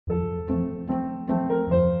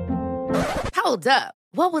Hold up.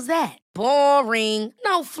 What was that? Boring.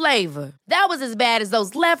 No flavor. That was as bad as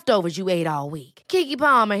those leftovers you ate all week. Keke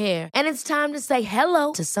Palmer here, and it's time to say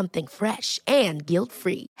hello to something fresh and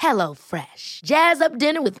guilt-free. Hello Fresh. Jazz up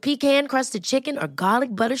dinner with pecan-crusted chicken or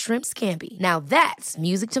garlic butter shrimp scampi. Now that's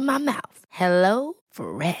music to my mouth. Hello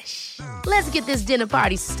Fresh. Let's get this dinner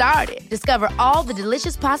party started. Discover all the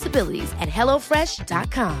delicious possibilities at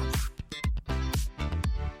hellofresh.com.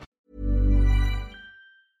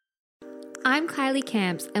 I'm Kylie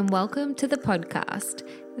Camps and welcome to the podcast.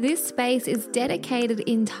 This space is dedicated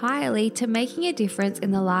entirely to making a difference in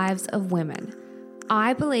the lives of women.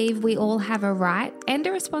 I believe we all have a right and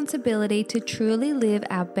a responsibility to truly live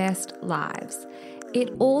our best lives.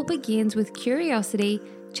 It all begins with curiosity,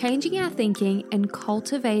 changing our thinking, and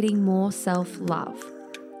cultivating more self-love.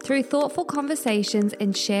 Through thoughtful conversations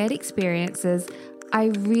and shared experiences, I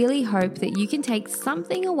really hope that you can take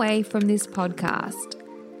something away from this podcast.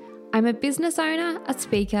 I'm a business owner, a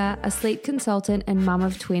speaker, a sleep consultant, and mum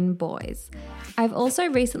of twin boys. I've also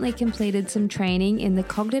recently completed some training in the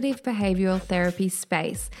cognitive behavioural therapy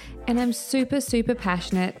space, and I'm super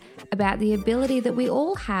passionate about the ability that we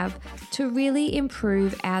all have to really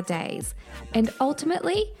improve our days. And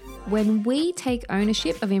ultimately, when we take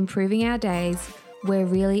ownership of improving our days, we're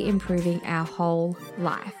really improving our whole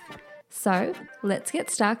life. So let's get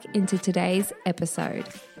stuck into today's episode.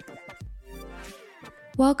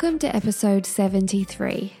 Welcome to episode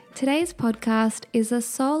 73. Today's podcast is a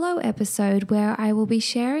solo episode where I will be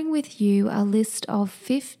sharing with you a list of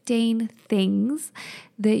 15 things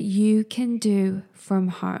that you can do from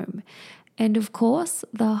home. And of course,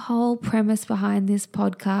 the whole premise behind this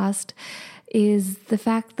podcast is the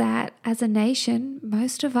fact that as a nation,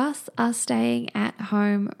 most of us are staying at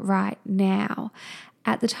home right now.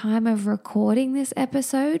 At the time of recording this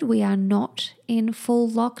episode, we are not in full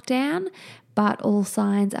lockdown, but all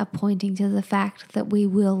signs are pointing to the fact that we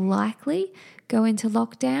will likely go into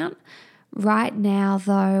lockdown. Right now,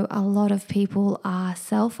 though, a lot of people are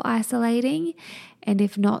self-isolating, and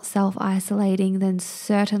if not self-isolating, then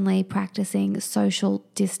certainly practicing social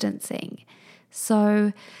distancing.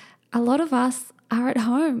 So a lot of us are at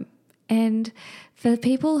home, and for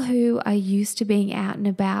people who are used to being out and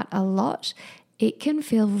about a lot, it can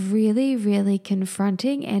feel really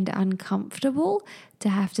confronting and uncomfortable to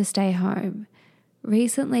have to stay home.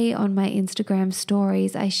 Recently on my Instagram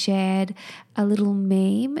stories, I shared a little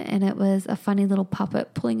meme, and it was a funny little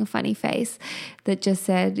puppet pulling a funny face that just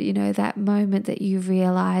said, that moment that you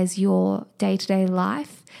realize your day-to-day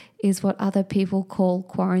life is what other people call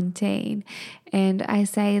quarantine. And I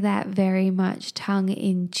say that very much tongue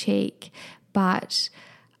in cheek, but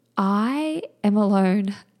I am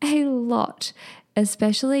alone a lot,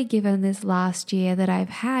 especially given this last year that I've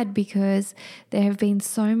had, because there have been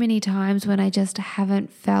so many times when I just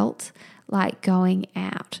haven't felt like going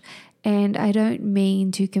out. And I don't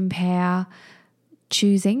mean to compare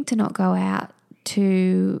choosing to not go out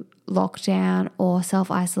to lockdown or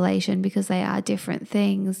self-isolation, because they are different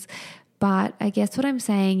things. But I guess what I'm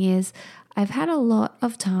saying is I've had a lot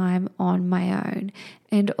of time on my own,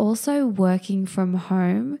 and also working from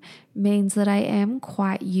home means that I am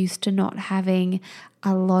quite used to not having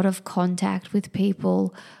a lot of contact with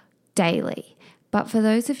people daily. But for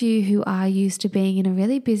those of you who are used to being in a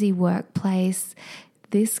really busy workplace,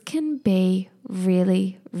 this can be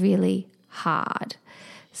really hard.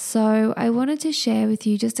 So I wanted to share with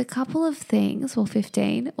you just a couple of things,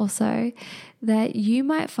 15 or so, that you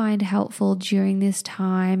might find helpful during this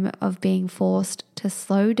time of being forced to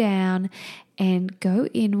slow down and go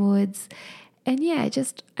inwards. And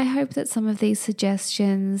I hope that some of these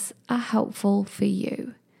suggestions are helpful for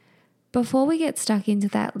you. Before we get stuck into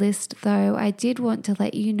that list, though, I did want to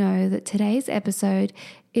let you know that today's episode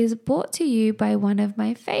is brought to you by one of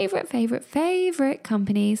my favorite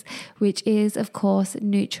companies, which is, of course,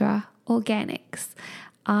 Nutra Organics.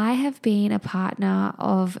 I have been a partner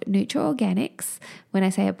of Nutra Organics. When I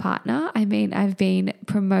say a partner, I mean I've been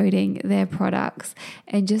promoting their products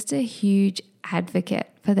and just a huge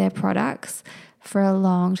advocate for their products for a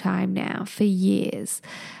long time now, for years.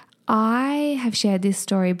 I have shared this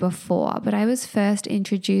story before, but I was first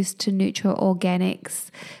introduced to Nutra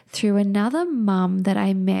Organics through another mum that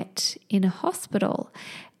I met in a hospital.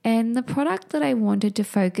 And the product that I wanted to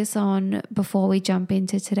focus on before we jump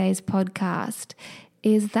into today's podcast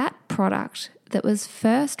is that product that was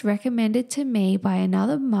first recommended to me by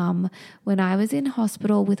another mum when I was in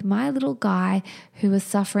hospital with my little guy who was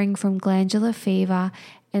suffering from glandular fever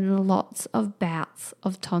and lots of bouts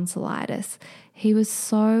of tonsillitis. He was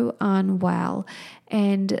so unwell,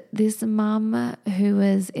 and this mum who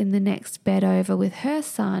was in the next bed over with her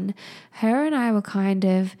son, her and I were kind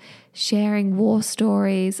of sharing war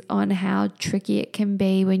stories on how tricky it can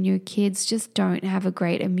be when your kids just don't have a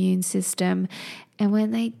great immune system and when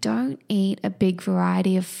they don't eat a big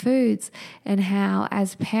variety of foods, and how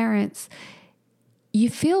as parents you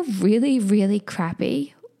feel really, really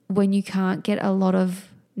crappy when you can't get a lot of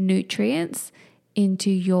nutrients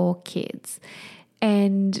into your kids.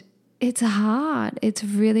 And it's hard. It's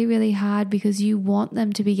really, really hard because you want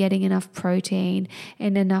them to be getting enough protein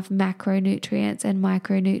and enough macronutrients and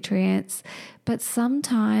micronutrients. But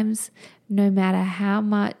sometimes, no matter how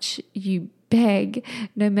much you beg,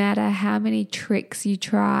 no matter how many tricks you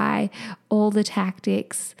try, all the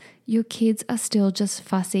tactics, your kids are still just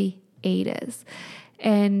fussy eaters.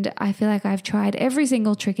 And I feel like I've tried every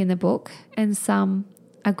single trick in the book, and some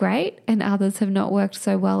are great and others have not worked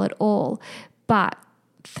so well at all. But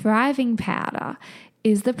Thriving Powder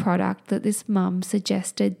is the product that this mum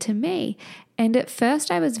suggested to me. And at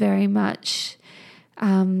first I was very much,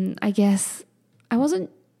 I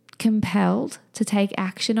wasn't compelled to take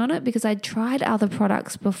action on it because I'd tried other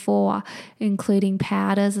products before, including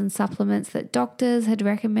powders and supplements that doctors had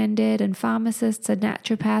recommended and pharmacists and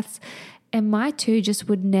naturopaths. And my two just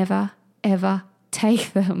would never, ever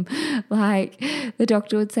take them. Like the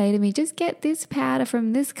doctor would say to me, just get this powder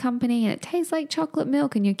from this company and it tastes like chocolate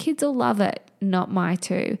milk and your kids will love it. Not my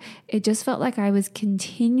two. It just felt like I was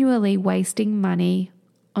continually wasting money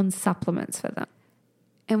on supplements for them.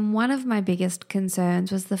 And one of my biggest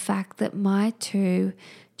concerns was the fact that my two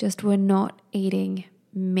just were not eating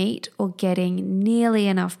meat or getting nearly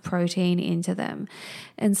enough protein into them.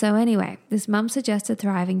 And so anyway, this mum suggested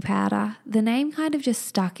Thriving Powder. The name kind of just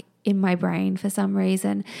stuck in my brain for some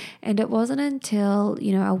reason. And it wasn't until,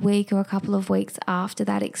 a week or a couple of weeks after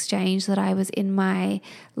that exchange that I was in my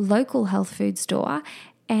local health food store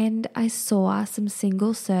and I saw some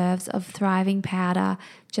single serves of Thriving Powder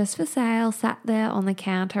just for sale, sat there on the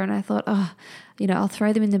counter, and I thought, I'll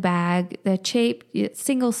throw them in the bag. They're cheap. It's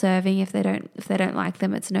single serving. If they don't like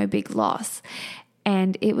them, it's no big loss.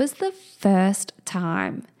 And it was the first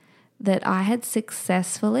time that I had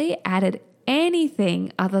successfully added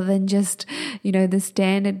anything other than just, the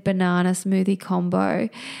standard banana smoothie combo.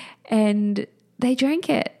 And they drank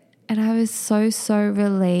it. And I was so, so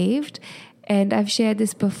relieved. And I've shared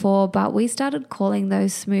this before, but we started calling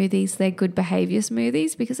those smoothies their good behavior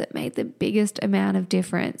smoothies because it made the biggest amount of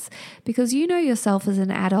difference. Because you know yourself as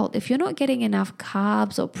an adult, if you're not getting enough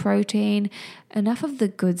carbs or protein, enough of the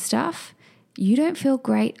good stuff, you don't feel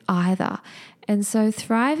great either. And so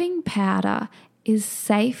Thriving Powder is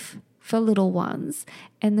safe for little ones.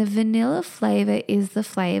 And the vanilla flavor is the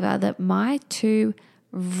flavor that my two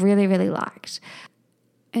really, really liked.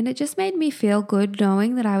 And it just made me feel good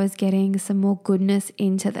knowing that I was getting some more goodness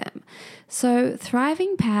into them. So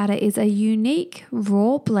Thriving Powder is a unique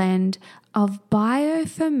raw blend of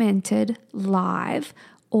bio-fermented live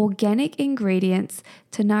organic ingredients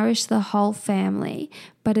to nourish the whole family,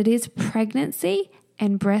 but it is pregnancy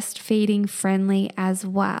and breastfeeding friendly as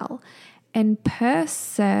well. And per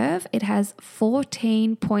serve, it has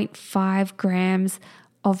 14.5 grams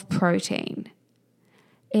of protein.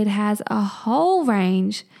 It has a whole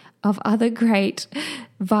range of other great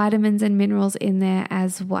vitamins and minerals in there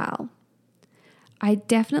as well. I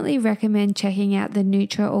definitely recommend checking out the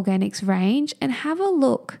NutraOrganics range and have a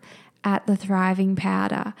look at the Thriving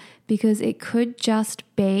Powder because it could just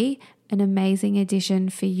be an amazing addition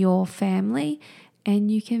for your family and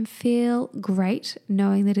you can feel great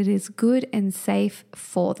knowing that it is good and safe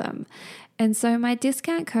for them. And so my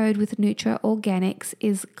discount code with NutraOrganics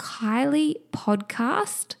is Kylie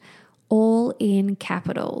Podcast, all in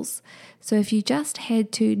capitals. So if you just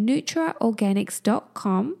head to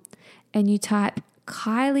nutraorganics.com and you type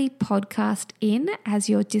Kylie Podcast in as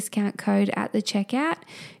your discount code at the checkout,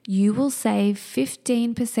 you will save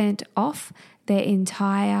 15% off their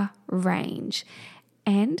entire range.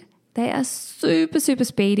 And they are super, super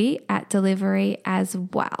speedy at delivery as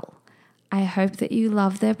well. I hope that you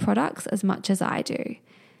love their products as much as I do.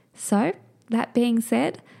 So, that being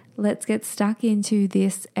said, let's get stuck into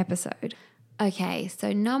this episode. Okay,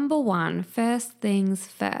 so number one, first things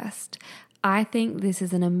first. I think this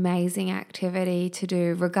is an amazing activity to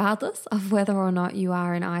do regardless of whether or not you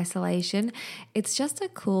are in isolation. It's just a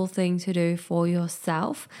cool thing to do for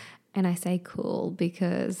yourself. And I say cool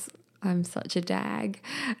because I'm such a dag.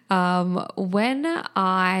 When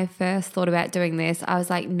I first thought about doing this, I was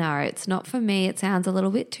like, no, it's not for me. It sounds a little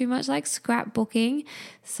bit too much like scrapbooking.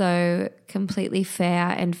 So completely fair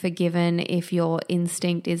and forgiven if your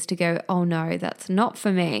instinct is to go, oh no, that's not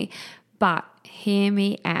for me. But hear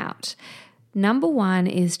me out. Number one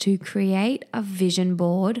is to create a vision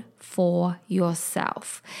board for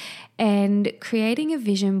yourself. And creating a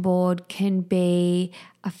vision board can be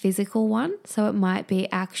a physical one. So it might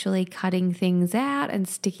be actually cutting things out and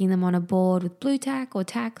sticking them on a board with blue tack or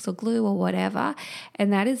tacks or glue or whatever.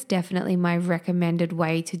 And that is definitely my recommended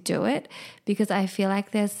way to do it, because I feel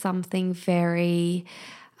like there's something very,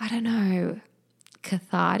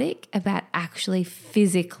 cathartic about actually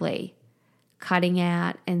physically cutting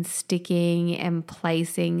out and sticking and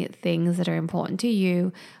placing things that are important to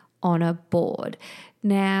you on a board.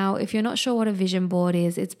 Now, if you're not sure what a vision board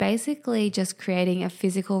is, it's basically just creating a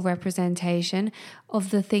physical representation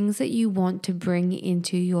of the things that you want to bring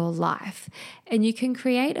into your life. And you can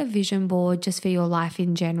create a vision board just for your life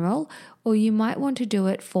in general, or you might want to do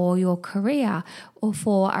it for your career or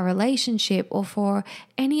for a relationship or for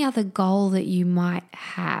any other goal that you might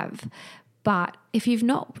have. But if you've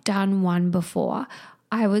not done one before,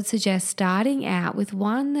 I would suggest starting out with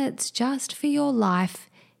one that's just for your life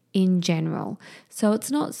in general. So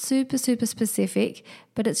it's not super specific,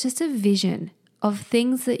 but it's just a vision of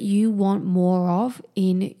things that you want more of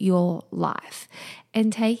in your life.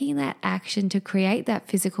 And taking that action to create that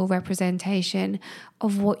physical representation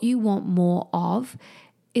of what you want more of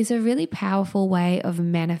is a really powerful way of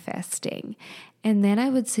manifesting. And then I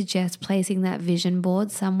would suggest placing that vision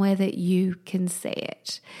board somewhere that you can see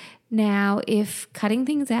it. Now, if cutting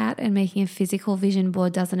things out and making a physical vision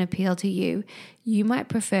board doesn't appeal to you, you might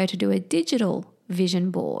prefer to do a digital vision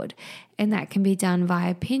board. And that can be done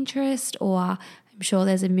via Pinterest, or I'm sure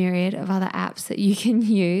there's a myriad of other apps that you can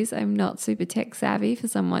use. I'm not super tech savvy for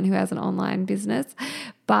someone who has an online business,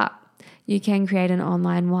 but you can create an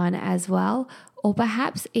online one as well, or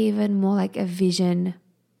perhaps even more like a vision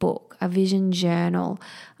book, a vision journal.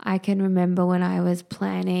 I can remember when I was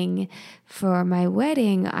planning for my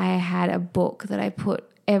wedding, I had a book that I put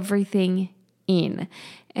everything in.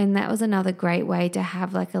 And that was another great way to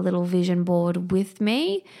have like a little vision board with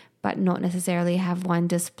me, but not necessarily have one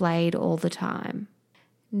displayed all the time.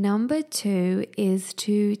 Number 2 is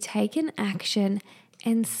to take an action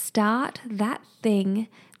and start that thing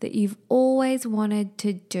that you've always wanted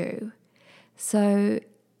to do. So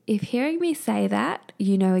if hearing me say that,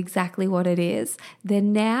 you know exactly what it is,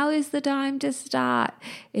 then now is the time to start.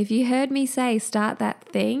 If you heard me say start that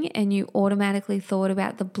thing and you automatically thought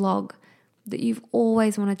about the blog that you've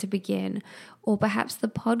always wanted to begin, or perhaps the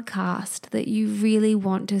podcast that you really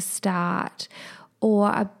want to start, or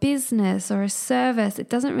a business or a service, it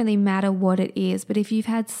doesn't really matter what it is, but if you've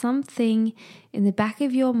had something in the back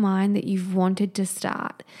of your mind that you've wanted to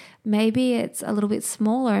start, maybe it's a little bit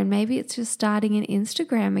smaller and maybe it's just starting an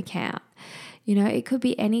Instagram account. You know, it could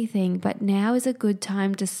be anything, but now is a good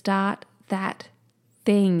time to start that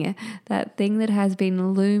thing that has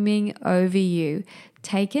been looming over you.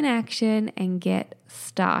 Take an action and get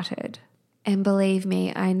started. And believe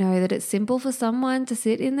me, I know that it's simple for someone to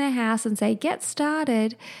sit in their house and say, get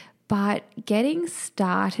started, but getting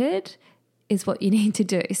started is what you need to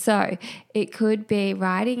do. So it could be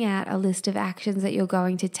writing out a list of actions that you're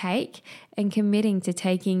going to take and committing to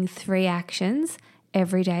taking 3 actions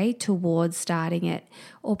every day towards starting it.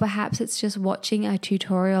 Or perhaps it's just watching a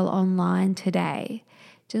tutorial online today.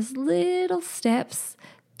 Just little steps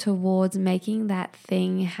towards making that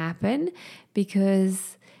thing happen,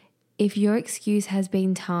 because if your excuse has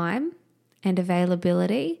been time and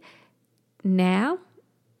availability, now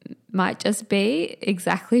might just be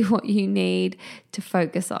exactly what you need to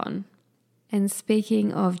focus on. And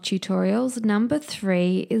speaking of tutorials, number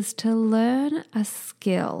 3 is to learn a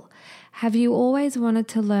skill. Have you always wanted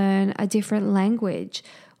to learn a different language,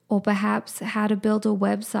 or perhaps how to build a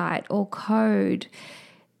website or code?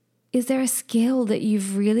 Is there a skill that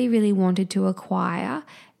you've really wanted to acquire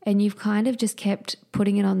and you've kind of just kept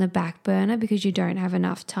putting it on the back burner because you don't have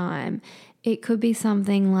enough time? It could be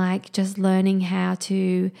something like just learning how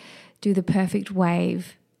to do the perfect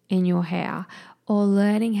wave in your hair, or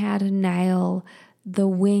learning how to nail the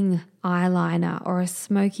wing eyeliner or a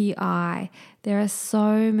smoky eye. There are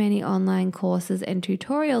so many online courses and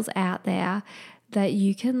tutorials out there that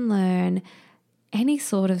you can learn any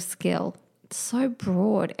sort of skill. It's so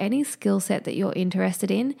broad. Any skill set that you're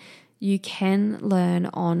interested in, you can learn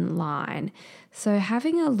online. So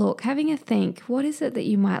having a look, having a think, what is it that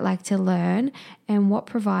you might like to learn, and what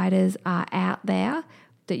providers are out there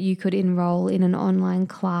that you could enroll in an online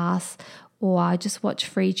class or just watch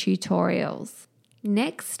free tutorials.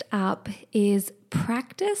 Next up is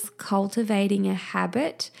practice cultivating a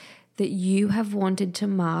habit that you have wanted to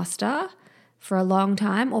master for a long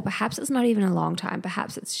time, or perhaps it's not even a long time.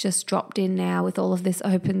 Perhaps it's just dropped in now with all of this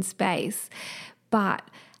open space. But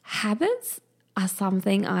habits are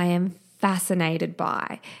something I am fascinated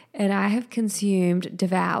by, and I have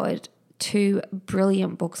devoured 2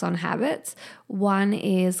 brilliant books on habits. One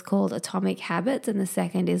is called Atomic Habits and the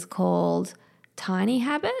second is called Tiny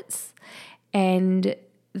Habits. And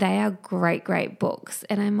they are great, great books.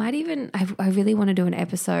 And I really want to do an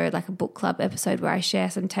episode, like a book club episode, where I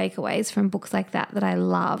share some takeaways from books like that I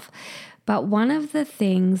love. But one of the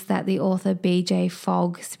things that the author BJ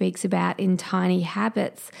Fogg speaks about in Tiny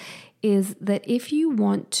Habits is that if you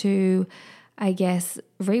want to, I guess,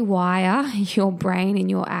 rewire your brain and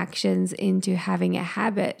your actions into having a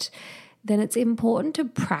habit, then it's important to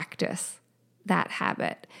practice that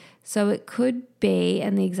habit. So it could be,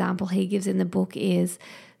 and the example he gives in the book is,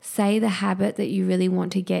 say the habit that you really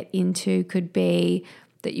want to get into could be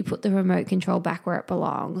that you put the remote control back where it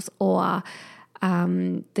belongs, or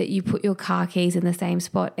that you put your car keys in the same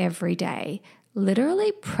spot every day.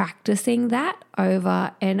 Literally practicing that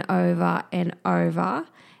over and over and over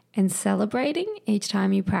and celebrating each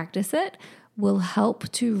time you practice it will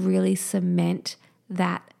help to really cement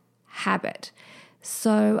that habit.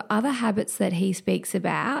 So other habits that he speaks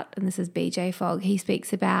about, and this is BJ Fogg, he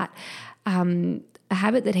speaks about a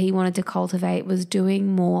habit that he wanted to cultivate was doing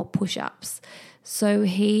more push-ups. So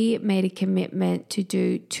he made a commitment to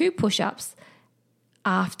do 2 push-ups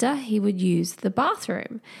after he would use the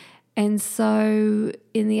bathroom. And so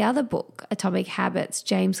in the other book, Atomic Habits,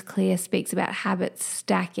 James Clear speaks about habit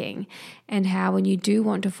stacking and how when you do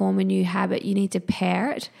want to form a new habit, you need to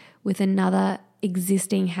pair it with another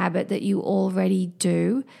existing habit that you already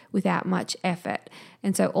do without much effort.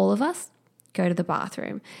 And so all of us go to the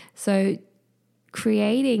bathroom. So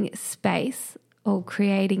creating space or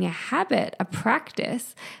creating a habit, a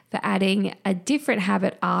practice for adding a different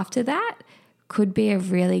habit after that could be a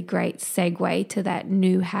really great segue to that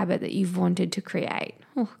new habit that you've wanted to create.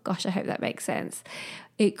 Oh gosh, I hope that makes sense.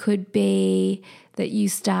 It could be that you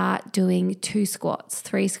start doing 2 squats,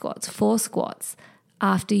 3 squats, 4 squats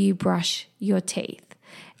after you brush your teeth.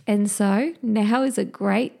 And so now is a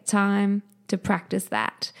great time to practice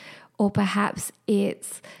that. Or perhaps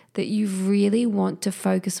it's that you really want to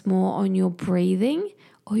focus more on your breathing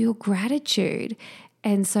or your gratitude.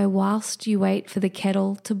 And so whilst you wait for the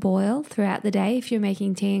kettle to boil throughout the day, if you're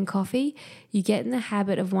making tea and coffee, you get in the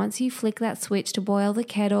habit of once you flick that switch to boil the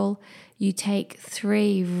kettle, you take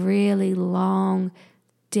 3 really long,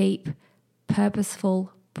 deep,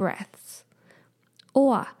 purposeful breaths.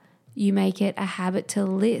 Or you make it a habit to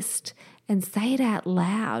list and say it out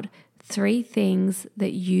loud, 3 things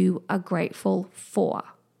that you are grateful for.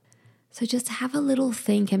 So just have a little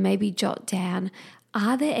think and maybe jot down,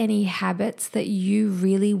 are there any habits that you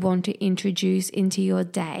really want to introduce into your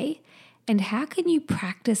day? And how can you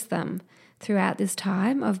practice them throughout this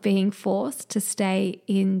time of being forced to stay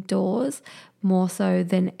indoors more so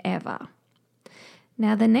than ever?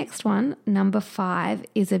 Now, the next one, number 5,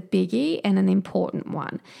 is a biggie and an important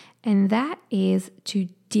one. And that is to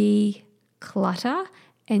declutter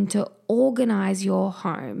and to organize your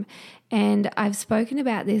home. And I've spoken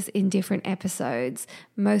about this in different episodes,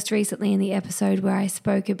 most recently in the episode where I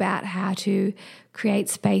spoke about how to create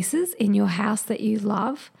spaces in your house that you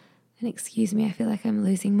love. And excuse me, I feel like I'm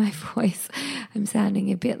losing my voice. I'm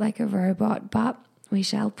sounding a bit like a robot, but we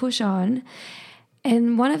shall push on.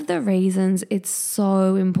 And one of the reasons it's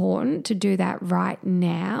so important to do that right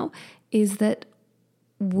now is that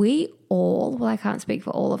I can't speak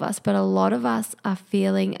for all of us, but a lot of us are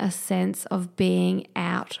feeling a sense of being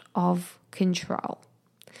out of control.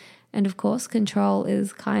 And of course, control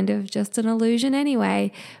is kind of just an illusion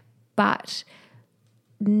anyway, but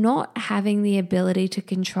not having the ability to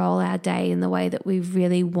control our day in the way that we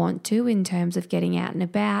really want to in terms of getting out and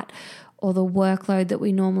about or the workload that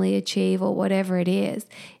we normally achieve or whatever it is,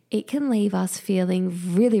 it can leave us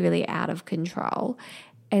feeling really, really out of control.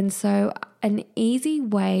 And so an easy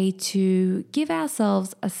way to give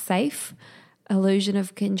ourselves a safe illusion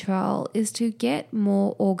of control is to get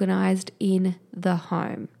more organized in the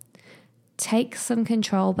home. Take some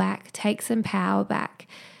control back, take some power back.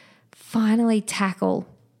 Finally tackle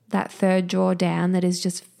that 3rd drawer down that is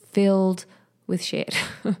just filled with shit.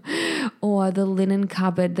 Or the linen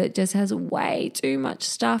cupboard that just has way too much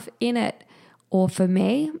stuff in it. Or for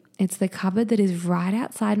me, it's the cupboard that is right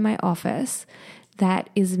outside my office that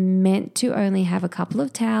is meant to only have a couple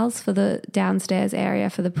of towels for the downstairs area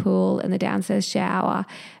for the pool and the downstairs shower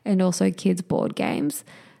and also kids' board games.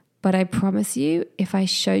 But I promise you, if I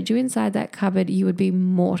showed you inside that cupboard, you would be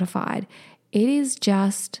mortified. It is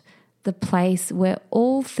just the place where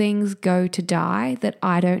all things go to die that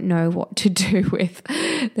I don't know what to do with.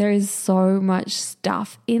 There is so much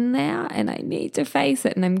stuff in there and I need to face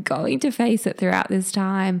it, and I'm going to face it throughout this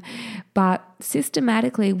time. But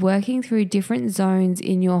systematically working through different zones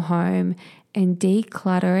in your home and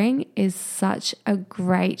decluttering is such a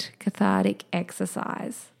great cathartic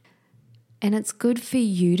exercise. And it's good for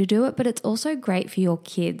you to do it, but it's also great for your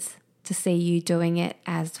kids to see you doing it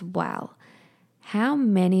as well. How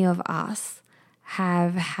many of us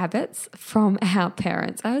have habits from our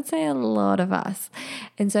parents? I would say a lot of us.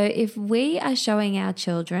 And so if we are showing our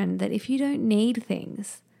children that if you don't need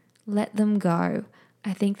things, let them go,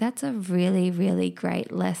 I think that's a really, really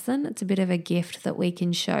great lesson. It's a bit of a gift that we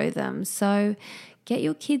can show them. So get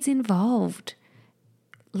your kids involved.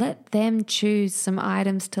 Let them choose some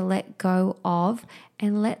items to let go of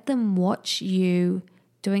and let them watch you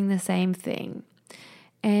doing the same thing.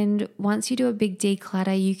 And once you do a big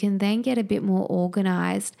declutter, you can then get a bit more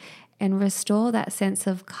organized and restore that sense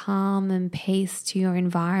of calm and peace to your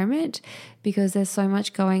environment, because there's so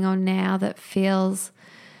much going on now that feels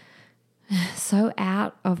so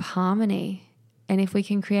out of harmony. And if we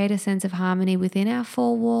can create a sense of harmony within our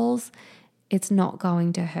four walls, it's not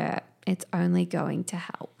going to hurt. It's only going to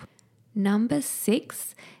help. Number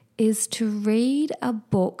 6 is to read a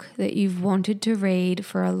book that you've wanted to read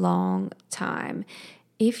for a long time.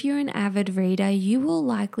 If you're an avid reader, you will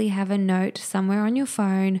likely have a note somewhere on your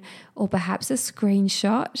phone or perhaps a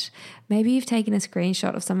screenshot. Maybe you've taken a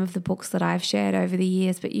screenshot of some of the books that I've shared over the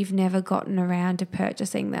years, but you've never gotten around to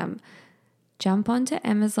purchasing them. Jump onto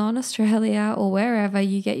Amazon Australia or wherever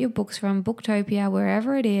you get your books from, Booktopia,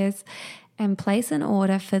 wherever it is, and place an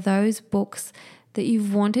order for those books that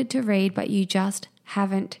you've wanted to read but you just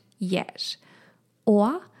haven't yet.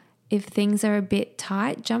 Or if things are a bit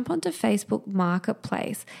tight, jump onto Facebook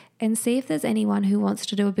Marketplace and see if there's anyone who wants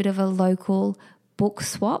to do a bit of a local book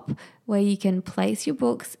swap where you can place your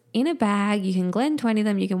books in a bag, you can Glen 20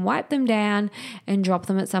 them, you can wipe them down and drop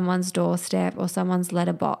them at someone's doorstep or someone's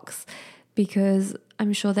letterbox. Because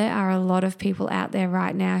I'm sure there are a lot of people out there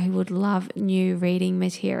right now who would love new reading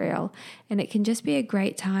material, and it can just be a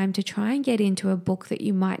great time to try and get into a book that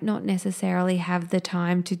you might not necessarily have the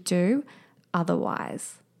time to do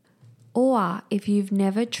otherwise. Or if you've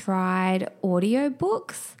never tried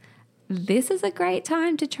audiobooks, this is a great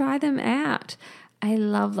time to try them out. I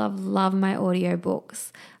love, love, love my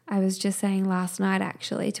audiobooks. I was just saying last night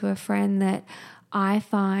actually to a friend that I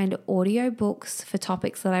find audiobooks for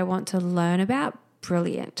topics that I want to learn about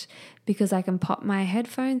brilliant, because I can pop my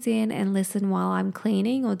headphones in and listen while I'm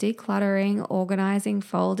cleaning or decluttering, organizing,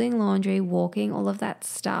 folding laundry, walking, all of that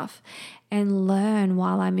stuff, and learn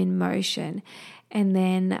while I'm in motion. And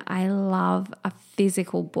then I love a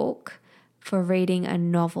physical book for reading a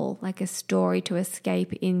novel, like a story to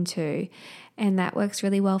escape into. And that works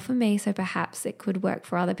really well for me, so perhaps it could work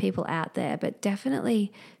for other people out there. But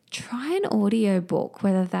definitely try an audiobook,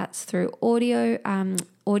 whether that's through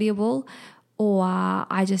Audible, or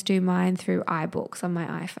I just do mine through iBooks on my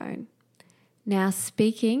iPhone. Now,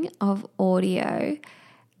 speaking of audio,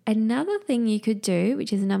 another thing you could do,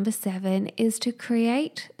 which is number 7, is to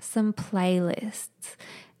create some playlists.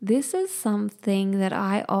 This is something that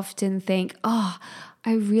I often think,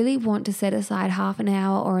 I really want to set aside half an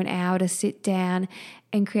hour or an hour to sit down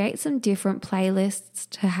and create some different playlists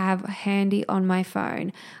to have handy on my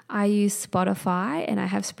phone. I use Spotify, and I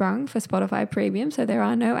have sprung for Spotify Premium, so there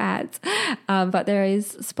are no ads, but there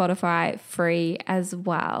is Spotify free as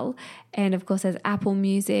well. And of course there's Apple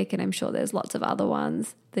Music, and I'm sure there's lots of other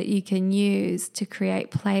ones that you can use to create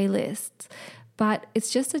playlists. But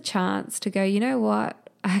it's just a chance to go, you know what?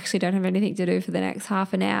 I actually don't have anything to do for the next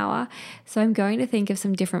half an hour, so I'm going to think of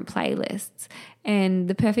some different playlists. And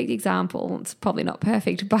the perfect example, it's probably not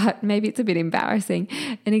perfect, but maybe it's a bit embarrassing.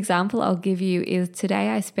 An example I'll give you is today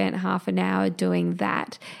I spent half an hour doing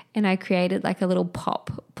that, and I created like a little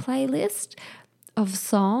pop playlist of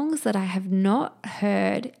songs that I have not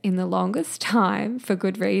heard in the longest time, for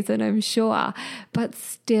good reason, I'm sure, but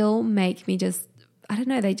still make me just, I don't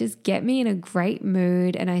know, they just get me in a great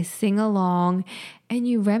mood, and I sing along and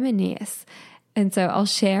you reminisce. And so I'll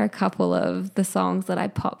share a couple of the songs that I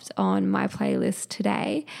popped on my playlist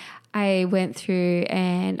today. I went through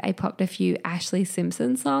and I popped a few Ashlee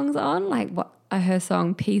Simpson songs on, like her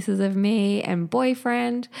song Pieces of Me and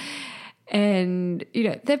Boyfriend. And, you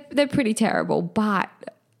know, they're pretty terrible, but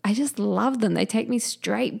I just love them. They take me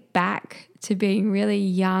straight back to being really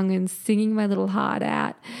young and singing my little heart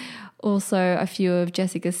out. Also, a few of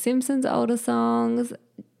Jessica Simpson's older songs,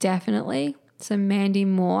 definitely. some Mandy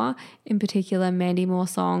Moore, in particular Mandy Moore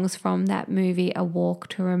songs from that movie A Walk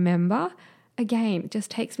to Remember. Again, it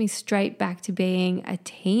just takes me straight back to being a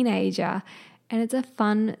teenager, and it's a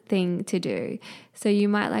fun thing to do. So you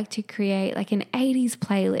might like to create like an 80s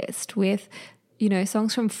playlist with,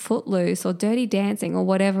 songs from Footloose or Dirty Dancing or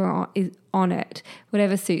whatever is on it,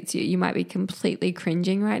 whatever suits you. You might be completely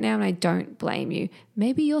cringing right now, and I don't blame you.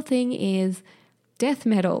 Maybe your thing is death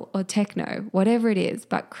metal or techno, whatever it is,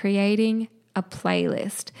 but creating a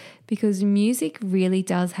playlist, because music really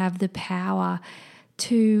does have the power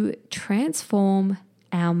to transform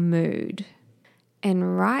our mood.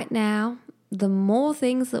 And right now, the more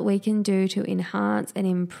things that we can do to enhance and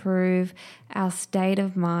improve our state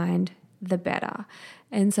of mind, the better.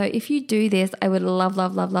 And so if you do this, I would love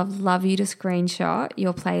you to screenshot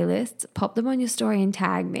your playlists, pop them on your story and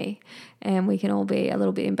tag me. And we can all be a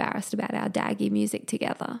little bit embarrassed about our daggy music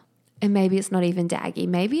together. And maybe it's not even daggy.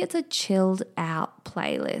 Maybe it's a chilled out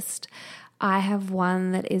playlist. I have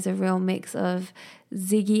one that is a real mix of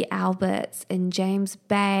Ziggy Alberts and James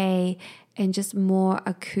Bay and just more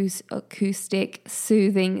acoustic,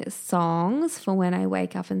 soothing songs for when I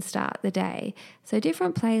wake up and start the day. So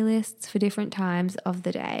different playlists for different times of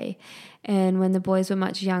the day. And when the boys were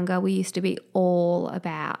much younger, we used to be all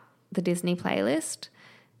about the Disney playlist.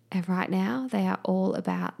 And right now they are all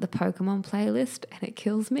about the Pokemon playlist, and it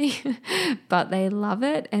kills me, but they love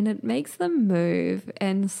it and it makes them move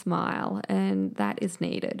and smile, and that is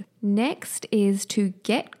needed. Next is to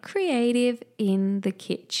get creative in the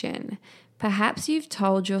kitchen. Perhaps you've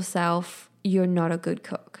told yourself you're not a good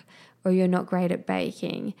cook or you're not great at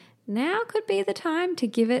baking. Now could be the time to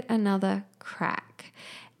give it another crack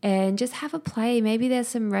and just have a play. Maybe there's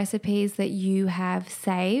some recipes that you have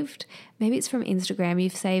saved. Maybe it's from Instagram.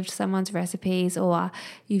 You've saved someone's recipes, or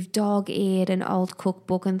you've dog-eared an old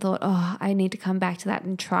cookbook and thought, I need to come back to that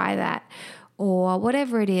and try that. Or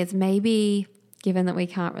whatever it is, maybe given that we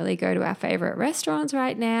can't really go to our favorite restaurants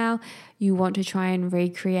right now, you want to try and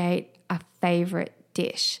recreate a favorite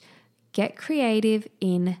dish. Get creative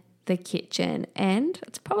in the kitchen, and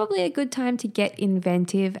it's probably a good time to get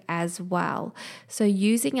inventive as well. So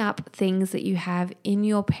using up things that you have in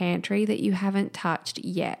your pantry that you haven't touched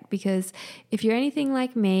yet, because if you're anything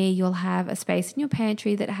like me, you'll have a space in your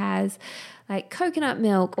pantry that has like coconut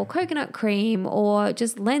milk or coconut cream or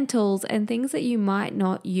just lentils and things that you might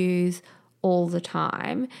not use all the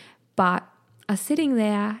time, but are sitting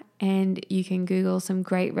there, and you can Google some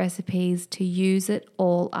great recipes to use it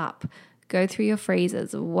all up. Go through your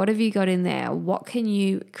freezers. What have you got in there? What can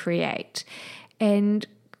you create? And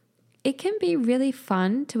it can be really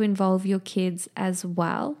fun to involve your kids as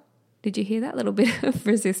well. Did you hear that little bit of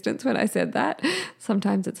resistance when I said that?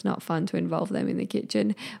 Sometimes it's not fun to involve them in the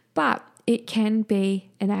kitchen, but it can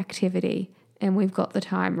be an activity, and we've got the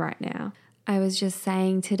time right now. I was just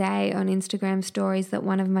saying today on Instagram stories that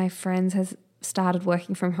one of my friends has started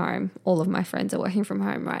working from home. All of my friends are working from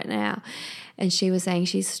home right now. And she was saying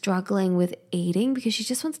she's struggling with eating because she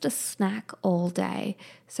just wants to snack all day.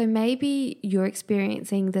 So maybe you're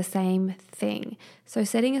experiencing the same thing. So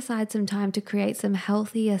setting aside some time to create some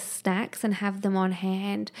healthier snacks and have them on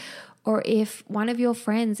hand. Or if one of your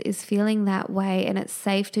friends is feeling that way and it's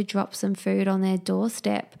safe to drop some food on their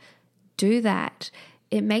doorstep, do that.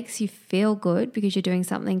 It makes you feel good because you're doing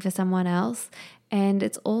something for someone else. And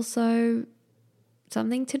it's also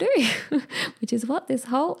something to do, which is what this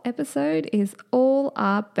whole episode is all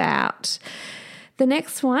about. The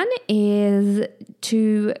next one is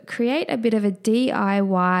to create a bit of a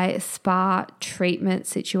DIY spa treatment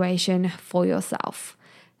situation for yourself.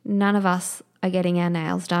 None of us are getting our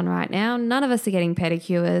nails done right now. None of us are getting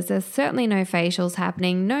pedicures. There's certainly no facials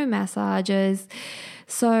happening, no massages.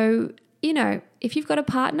 So, if you've got a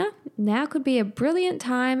partner, now could be a brilliant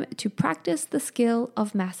time to practice the skill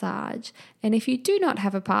of massage. And if you do not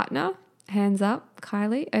have a partner, hands up,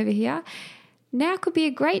 Kylie over here, now could be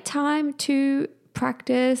a great time to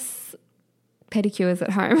practice pedicures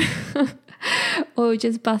at home or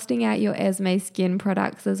just busting out your Esme skin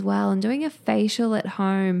products as well and doing a facial at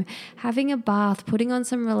home, having a bath, putting on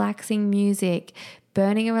some relaxing music,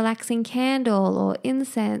 burning a relaxing candle or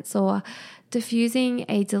incense, or diffusing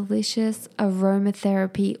a delicious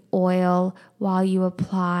aromatherapy oil while you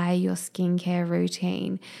apply your skincare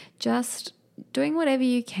routine. Just doing whatever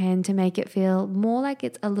you can to make it feel more like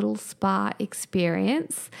it's a little spa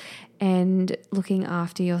experience and looking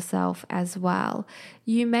after yourself as well.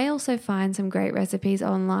 You may also find some great recipes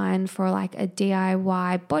online for like a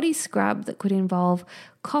DIY body scrub that could involve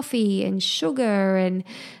coffee and sugar, and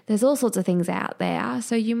there's all sorts of things out there.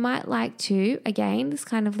 So you might like to, again, this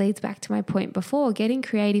kind of leads back to my point before, getting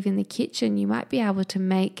creative in the kitchen. You might be able to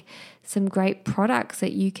make some great products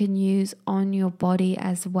that you can use on your body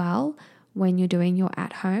as well when you're doing your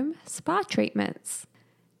at-home spa treatments.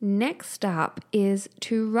 Next up is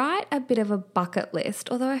to write a bit of a bucket list,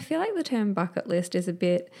 although I feel like the term bucket list is a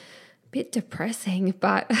bit depressing,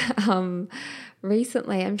 but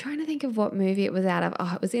recently, I'm trying to think of what movie it was out of.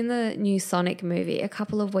 Oh, it was in the new Sonic movie. A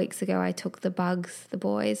couple of weeks ago, I took the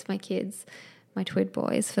boys, my kids, my twid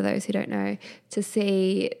boys, for those who don't know, to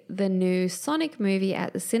see the new Sonic movie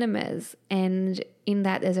at the cinemas. And in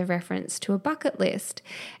that, there's a reference to a bucket list.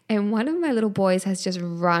 And one of my little boys has just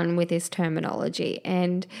run with this terminology,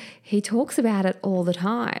 and he talks about it all the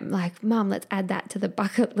time. Like, Mum, let's add that to the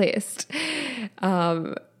bucket list.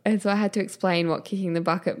 And so I had to explain what kicking the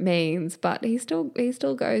bucket means, but he still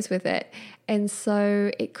goes with it. And so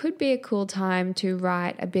it could be a cool time to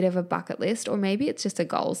write a bit of a bucket list, or maybe it's just a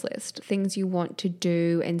goals list, things you want to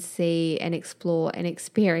do and see and explore and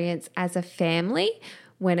experience as a family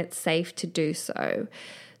when it's safe to do so.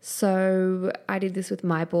 So I did this with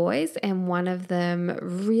my boys, and one of them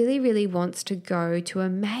really, really wants to go to a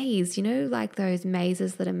maze, you know, like those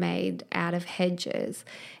mazes that are made out of hedges.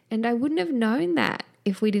 And I wouldn't have known that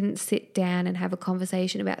if we didn't sit down and have a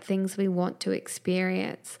conversation about things we want to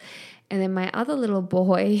experience. And then my other little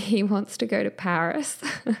boy, he wants to go to Paris.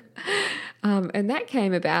 And that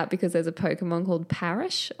came about because there's a Pokemon called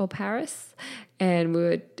Parrish or Paris. And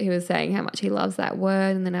he was saying how much he loves that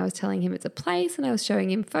word. And then I was telling him it's a place, and I was showing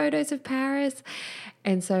him photos of Paris.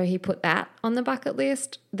 And so he put that on the bucket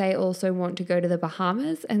list. They also want to go to the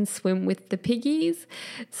Bahamas and swim with the piggies.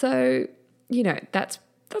 So, you know,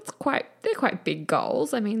 they're quite big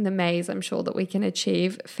goals. I mean, the maze, I'm sure that we can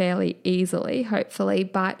achieve fairly easily, hopefully,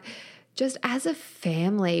 but just as a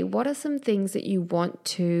family, what are some things that you want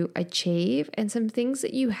to achieve and some things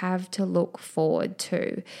that you have to look forward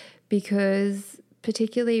to? Because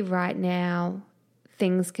particularly right now,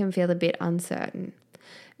 things can feel a bit uncertain.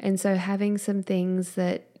 And so having some things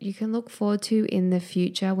that you can look forward to in the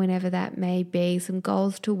future, whenever that may be, some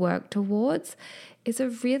goals to work towards, is a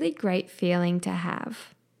really great feeling to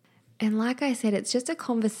have. And like I said, it's just a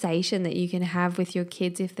conversation that you can have with your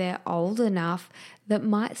kids if they're old enough that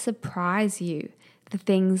might surprise you, the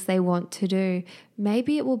things they want to do.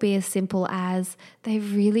 Maybe it will be as simple as they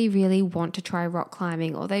really, really want to try rock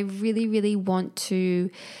climbing, or they really, really want to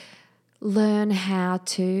learn how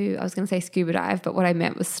to, I was going to say scuba dive, but what I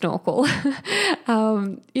meant was snorkel.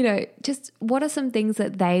 Just what are some things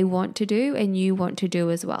that they want to do and you want to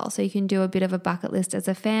do as well? So you can do a bit of a bucket list as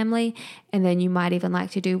a family, and then you might even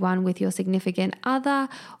like to do one with your significant other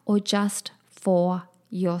or just for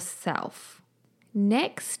yourself.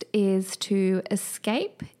 Next is to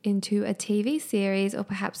escape into a TV series or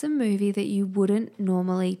perhaps a movie that you wouldn't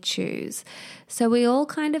normally choose. So we all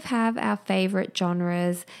kind of have our favorite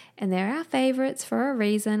genres, and they're our favorites for a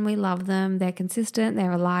reason. We love them. They're consistent. They're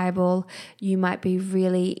reliable. You might be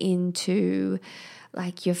really into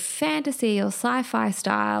like your fantasy or sci-fi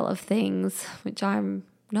style of things, which I'm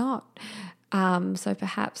not. So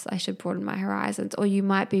perhaps I should broaden my horizons. Or you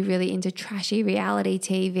might be really into trashy reality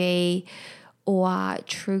TV or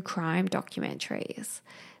true crime documentaries.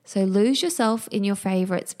 So lose yourself in your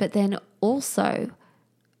favorites, but then also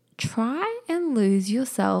try and lose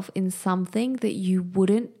yourself in something that you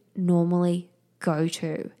wouldn't normally go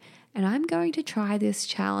to. And I'm going to try this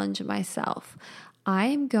challenge myself. I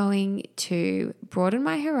am going to broaden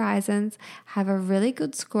my horizons, have a really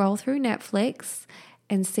good scroll through Netflix,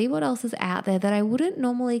 and see what else is out there that I wouldn't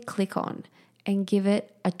normally click on, and give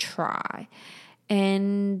it a try.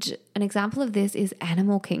 And an example of this is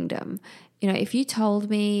Animal Kingdom. You know, if you told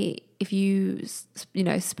me, if you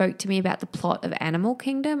spoke to me about the plot of Animal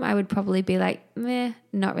Kingdom, I would probably be like, meh,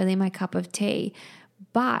 not really my cup of tea.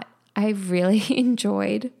 But I really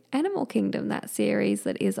enjoyed Animal Kingdom, that series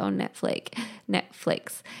that is on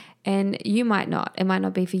Netflix. And you might not. It might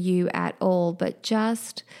not be for you at all, but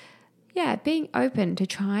just, being open to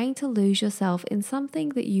trying to lose yourself in something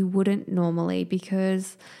that you wouldn't normally,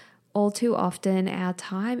 because all too often our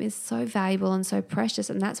time is so valuable and so precious,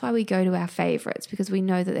 and that's why we go to our favorites, because we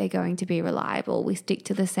know that they're going to be reliable. We stick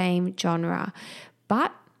to the same genre,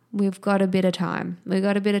 but we've got a bit of time. We've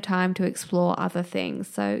got a bit of time to explore other things,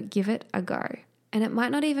 so give it a go. And it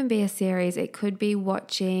might not even be a series. It could be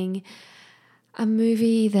watching a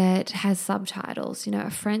movie that has subtitles, a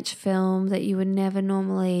French film that you would never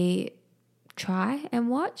normally try and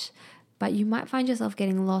watch, but you might find yourself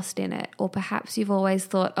getting lost in it. Or perhaps you've always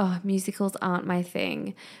thought, oh, musicals aren't my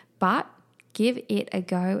thing. But give it a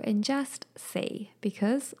go and just see,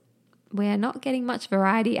 because we're not getting much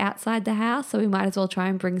variety outside the house, so we might as well try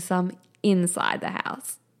and bring some inside the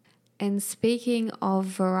house. And speaking of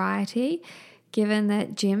variety, given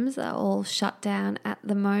that gyms are all shut down at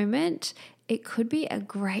the moment, it could be a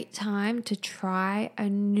great time to try a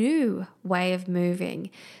new way of moving.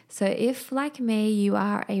 So if, like me, you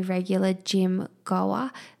are a regular gym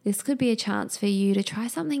goer, this could be a chance for you to try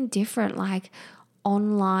something different, like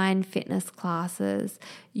online fitness classes.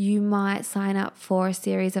 You might sign up for a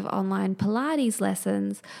series of online Pilates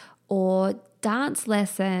lessons or dance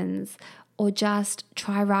lessons, or just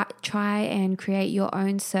try and create your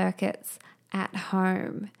own circuits at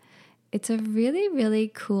home. It's a really,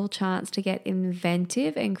 really cool chance to get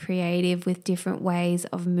inventive and creative with different ways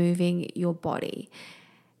of moving your body.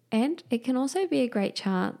 And it can also be a great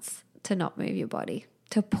chance to not move your body,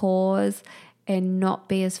 to pause and not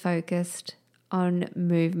be as focused on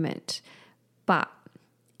movement. But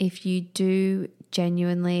if you do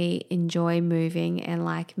genuinely enjoy moving and,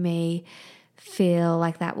 like me, feel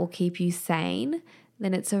like that will keep you sane,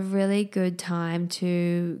 then it's a really good time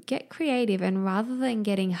to get creative. And rather than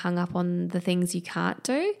getting hung up on the things you can't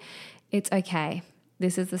do, it's okay.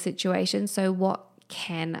 This is the situation, so what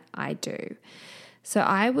can I do? So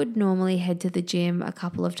I would normally head to the gym a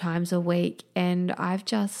couple of times a week, and I've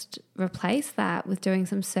just replaced that with doing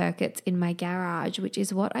some circuits in my garage, which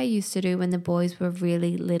is what I used to do when the boys were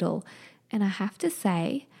really little. And I have to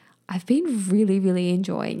say, I've been really, really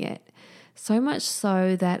enjoying it. So much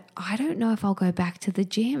so that I don't know if I'll go back to the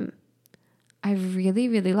gym. I really,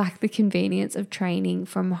 really like the convenience of training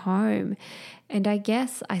from home. And I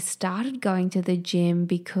guess I started going to the gym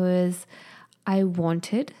because I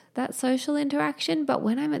wanted that social interaction. But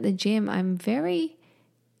when I'm at the gym, I'm very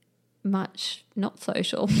much not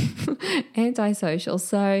social, antisocial.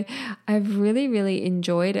 So I've really, really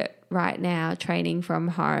enjoyed it right now, training from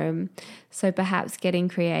home. So perhaps getting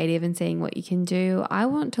creative and seeing what you can do. I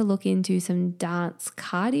want to look into some dance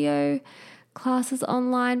cardio classes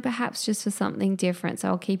online, perhaps just for something different. So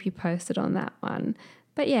I'll keep you posted on that one.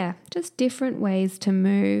 But yeah, just different ways to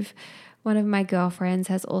move. One of my girlfriends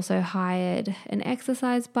has also hired an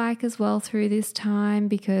exercise bike as well through this time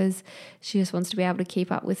because she just wants to be able to keep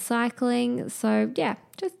up with cycling. So yeah,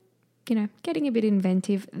 just, getting a bit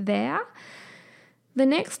inventive there. The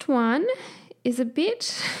next one is a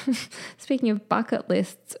bit, speaking of bucket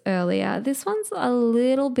lists earlier, this one's a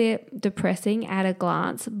little bit depressing at a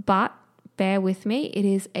glance, but bear with me. It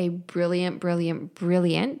is a brilliant, brilliant,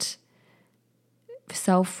 brilliant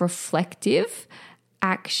self-reflective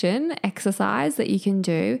action exercise that you can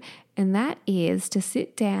do, and that is to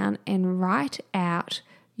sit down and write out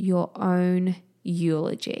your own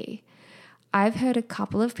eulogy. I've heard a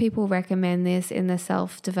couple of people recommend this in the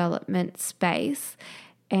self-development space,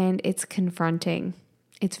 and it's confronting.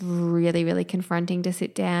 It's really, really confronting to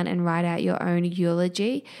sit down and write out your own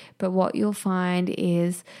eulogy, but what you'll find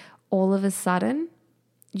is all of a sudden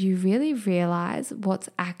you really realize what's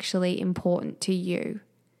actually important to you.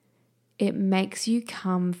 It makes you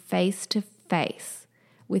come face to face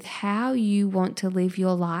with how you want to live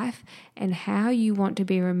your life and how you want to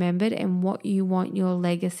be remembered and what you want your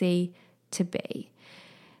legacy to be.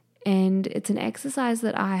 And it's an exercise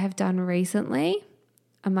that I have done recently,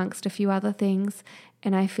 amongst a few other things,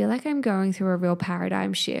 and I feel like I'm going through a real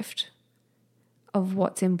paradigm shift of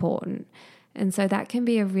what's important. And so that can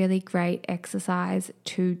be a really great exercise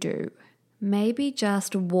to do. Maybe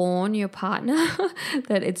just warn your partner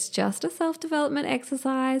that it's just a self-development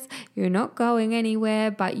exercise. You're not going anywhere,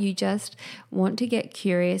 but you just want to get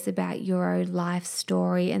curious about your own life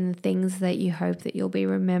story and the things that you hope that you'll be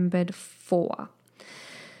remembered for.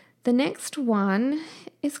 The next one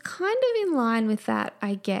is kind of in line with that,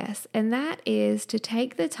 I guess, and that is to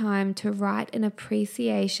take the time to write an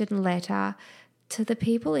appreciation letter to the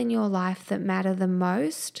people in your life that matter the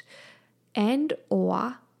most, and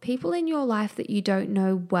or people in your life that you don't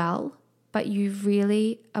know well, but you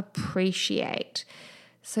really appreciate.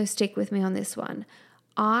 So stick with me on this one.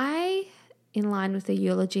 I, in line with the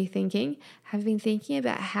eulogy thinking, have been thinking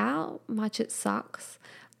about how much it sucks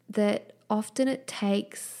that often it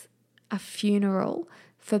takes a funeral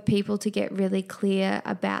for people to get really clear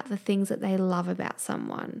about the things that they love about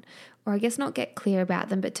someone. Or I guess not get clear about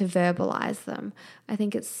them, but to verbalize them. I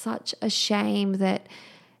think it's such a shame that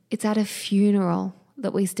it's at a funeral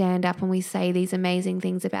that we stand up and we say these amazing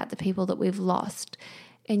things about the people that we've lost.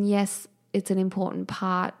 And yes, it's an important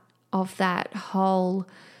part of that whole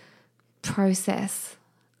process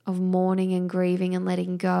of mourning and grieving and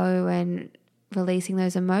letting go and releasing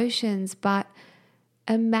those emotions. But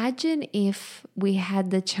imagine if we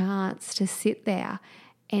had the chance to sit there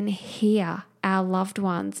and hear our loved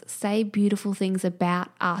ones say beautiful things about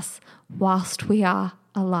us whilst we are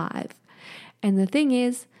alive. And the thing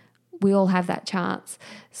is, we all have that chance.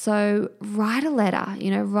 So write a letter,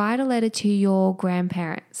 write a letter to your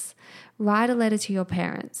grandparents, write a letter to your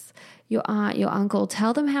parents, your aunt, your uncle.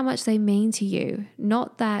 Tell them how much they mean to you.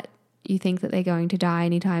 Not that you think that they're going to die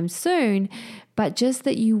anytime soon, but just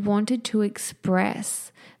that you wanted to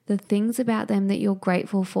express the things about them that you're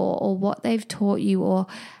grateful for, or what they've taught you, or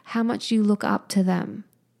how much you look up to them.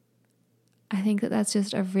 I think that that's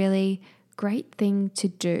just a really great thing to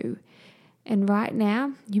do. And right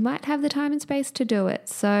now, you might have the time and space to do it.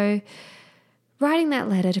 So writing that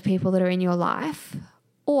letter to people that are in your life,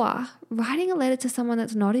 or writing a letter to someone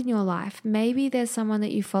that's not in your life. Maybe there's someone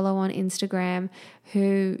that you follow on Instagram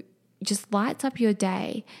who just lights up your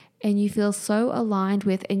day and you feel so aligned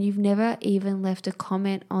with, and you've never even left a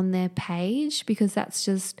comment on their page because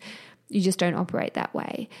you just don't operate that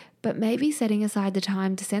way. But maybe setting aside the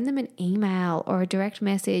time to send them an email or a direct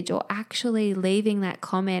message, or actually leaving that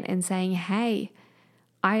comment and saying, hey,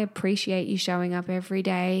 I appreciate you showing up every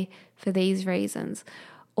day for these reasons.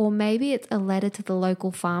 Or maybe it's a letter to the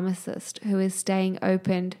local pharmacist who is staying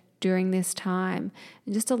open during this time.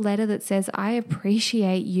 And just a letter that says, I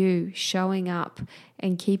appreciate you showing up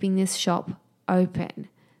and keeping this shop open.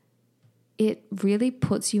 It really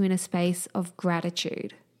puts you in a space of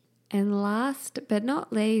gratitude. And last but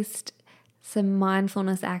not least, some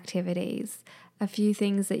mindfulness activities. A few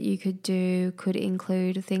things that you could do could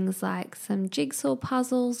include things like some jigsaw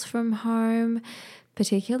puzzles from home,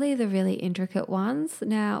 particularly the really intricate ones.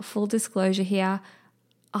 Now, full disclosure here,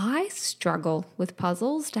 I struggle with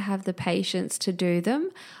puzzles to have the patience to do them.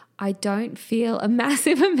 I don't feel a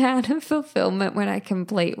massive amount of fulfillment when I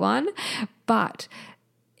complete one, but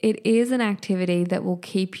it is an activity that will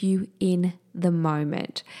keep you in the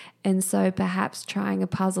moment. And so perhaps trying a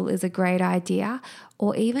puzzle is a great idea,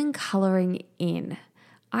 or even coloring in.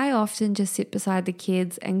 I often just sit beside the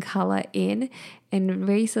kids and color in. And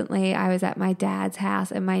recently I was at my dad's house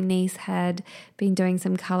and my niece had been doing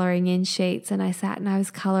some coloring in sheets, and I sat and I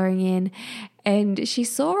was coloring in, and she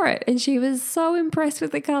saw it and she was so impressed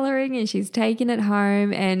with the coloring, and she's taken it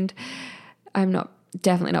home. And I'm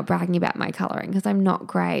definitely not bragging about my coloring because I'm not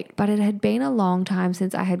great, but it had been a long time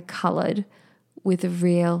since I had colored with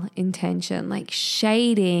real intention, like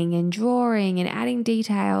shading and drawing and adding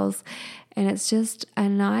details. And it's just a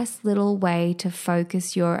nice little way to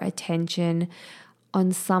focus your attention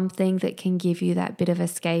on something that can give you that bit of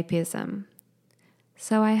escapism.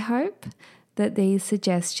 So I hope that these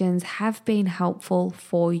suggestions have been helpful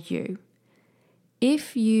for you.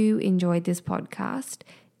 If you enjoyed this podcast,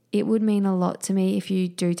 it would mean a lot to me if you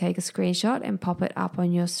do take a screenshot and pop it up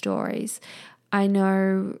on your stories. I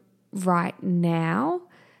know right now,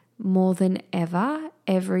 more than ever,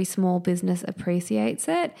 every small business appreciates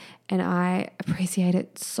it, and I appreciate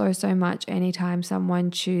it so, so much anytime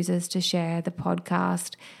someone chooses to share the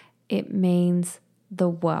podcast. It means the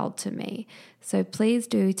world to me. So please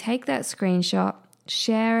do take that screenshot,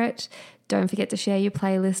 share it. Don't forget to share your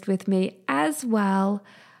playlist with me as well.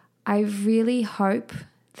 I really hope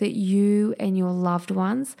that you and your loved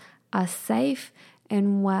ones are safe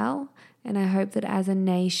and well, and I hope that as a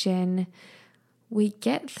nation we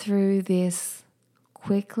get through this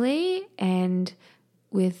quickly and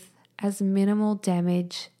with as minimal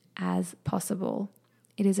damage as possible.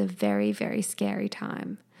 It is a very, very scary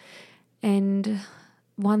time. And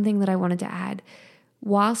one thing that I wanted to add,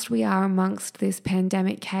 whilst we are amongst this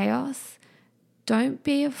pandemic chaos, don't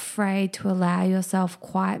be afraid to allow yourself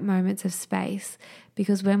quiet moments of space,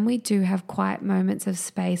 because when we do have quiet moments of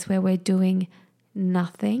space where we're doing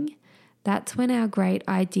nothing, that's when our great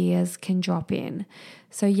ideas can drop in.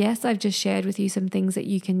 So yes, I've just shared with you some things that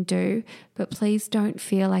you can do, but please don't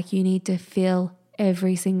feel like you need to fill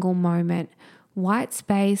every single moment. White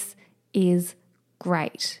space is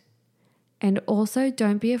great. And also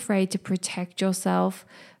don't be afraid to protect yourself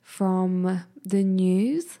from the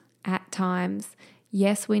news at times.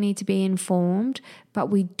 Yes, we need to be informed,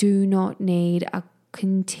 but we do not need a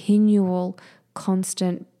continual,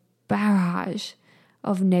 constant barrage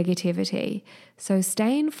of negativity. So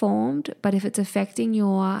stay informed, but if it's affecting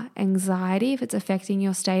your anxiety, if it's affecting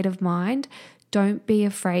your state of mind, don't be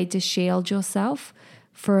afraid to shield yourself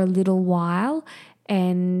for a little while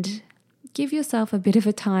and give yourself a bit of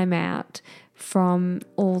a timeout from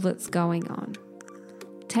all that's going on.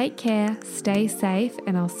 Take care, stay safe,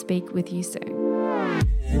 and I'll speak with you soon.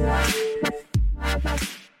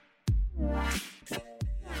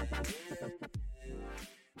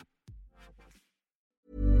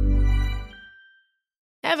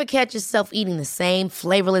 Ever catch yourself eating the same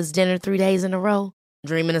flavorless dinner 3 days in a row?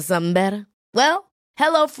 Dreaming of something better? Well,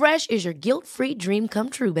 HelloFresh is your guilt-free dream come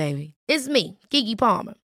true, baby. It's me, Keke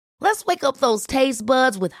Palmer. Let's wake up those taste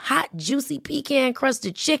buds with hot, juicy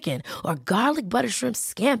pecan-crusted chicken or garlic butter shrimp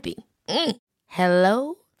scampi.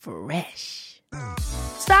 Hello Fresh.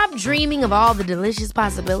 Stop dreaming of all the delicious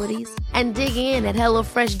possibilities and dig in at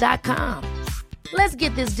HelloFresh.com. Let's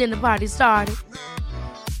get this dinner party started.